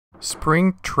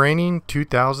Spring Training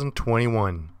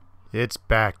 2021. It's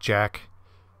back, Jack.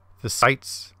 The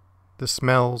sights, the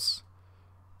smells,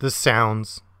 the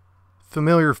sounds,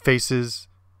 familiar faces,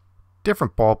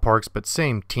 different ballparks but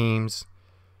same teams,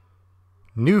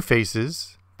 new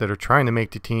faces that are trying to make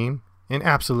the team, and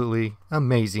absolutely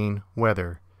amazing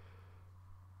weather.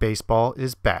 Baseball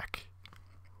is back.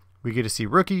 We get to see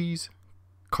rookies,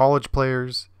 college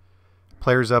players,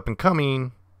 players up and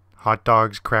coming, hot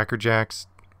dogs, Cracker Jacks,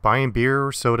 buying beer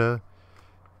or soda.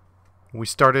 We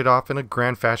started off in a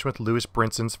grand fashion with Lewis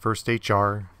Brinson's first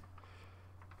HR.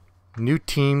 New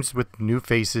teams with new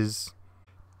faces.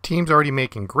 Teams already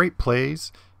making great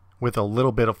plays with a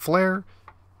little bit of flair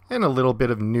and a little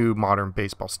bit of new modern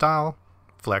baseball style,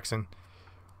 flexing.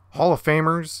 Hall of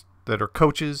Famers that are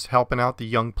coaches helping out the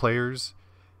young players.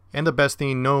 And the best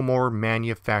thing, no more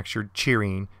manufactured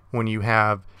cheering when you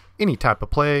have any type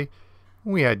of play.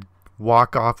 We had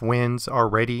walk-off wins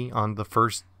already on the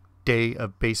first day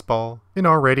of baseball, and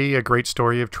already a great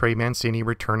story of Trey Mancini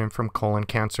returning from colon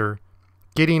cancer,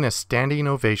 getting a standing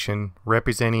ovation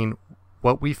representing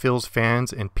what we feel as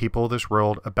fans and people of this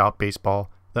world about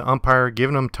baseball. The umpire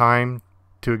giving them time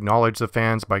to acknowledge the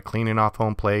fans by cleaning off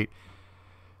home plate.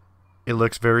 It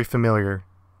looks very familiar.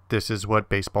 This is what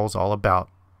baseball's all about.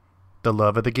 The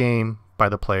love of the game by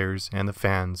the players and the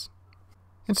fans.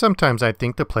 And sometimes I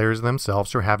think the players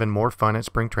themselves are having more fun at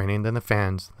spring training than the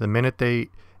fans. The minute they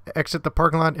exit the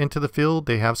parking lot into the field,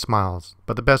 they have smiles.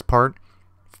 But the best part,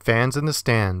 fans in the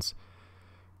stands,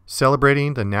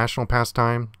 celebrating the national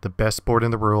pastime, the best sport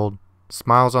in the world,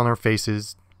 smiles on our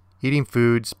faces, eating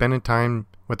food, spending time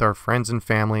with our friends and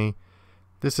family.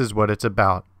 This is what it's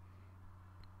about.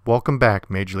 Welcome back,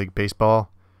 Major League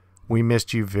Baseball. We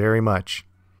missed you very much.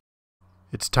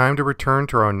 It's time to return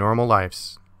to our normal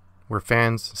lives, where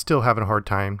fans still have a hard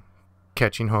time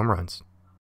catching home runs.